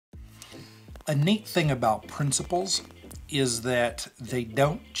A neat thing about principles is that they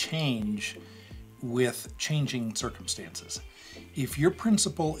don't change with changing circumstances. If your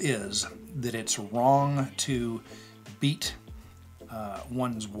principle is that it's wrong to beat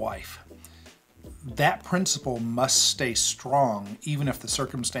one's wife, that principle must stay strong even if the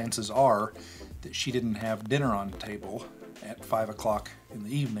circumstances are that she didn't have dinner on the table at 5 o'clock in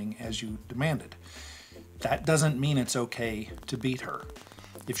the evening as you demanded. That doesn't mean it's okay to beat her.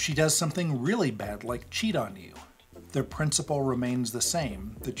 If she does something really bad, like cheat on you, the principle remains the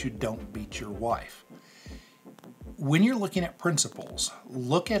same, that you don't beat your wife. When you're looking at principles,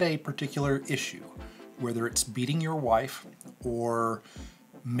 look at a particular issue, whether it's beating your wife or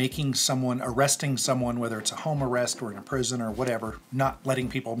arresting someone, whether it's a home arrest or in a prison or whatever, not letting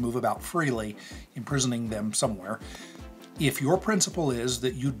people move about freely, imprisoning them somewhere. If your principle is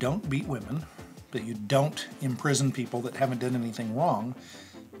that you don't beat women, that you don't imprison people that haven't done anything wrong,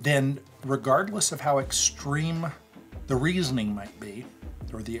 then regardless of how extreme the reasoning might be,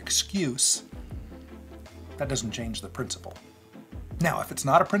 or the excuse, that doesn't change the principle. Now, if it's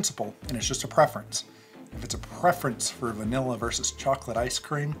not a principle and it's just a preference, if it's a preference for vanilla versus chocolate ice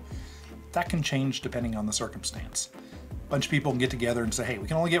cream, that can change depending on the circumstance. A bunch of people can get together and say, hey, we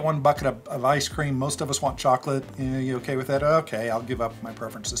can only get one bucket of ice cream. Most of us want chocolate. You okay with that? Okay, I'll give up my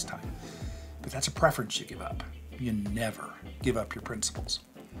preference this time. But that's a preference you give up. You never give up your principles.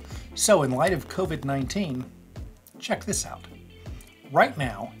 So in light of COVID-19, check this out. Right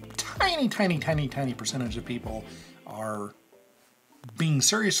now, tiny percentage of people are being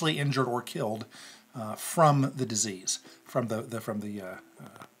seriously injured or killed from the disease, from the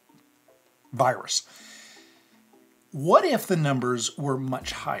virus. What if the numbers were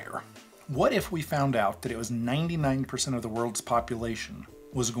much higher? What if we found out that it was 99% of the world's population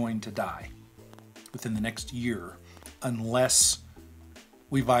was going to die within the next year unless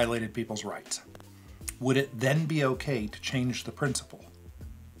we violated people's rights? Would it then be okay to change the principle?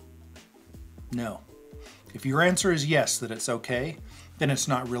 No. If your answer is yes, that it's okay, then it's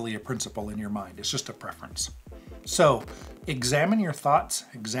not really a principle in your mind. It's just a preference. So examine your thoughts,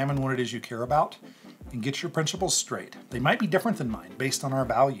 examine what it is you care about, and get your principles straight. They might be different than mine based on our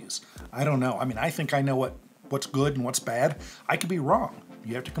values. I don't know. I mean, I think I know what's good and what's bad. I could be wrong.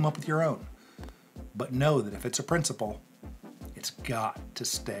 You have to come up with your own. But know that if it's a principle, it's got to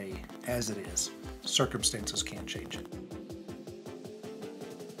stay as it is. Circumstances can't change it.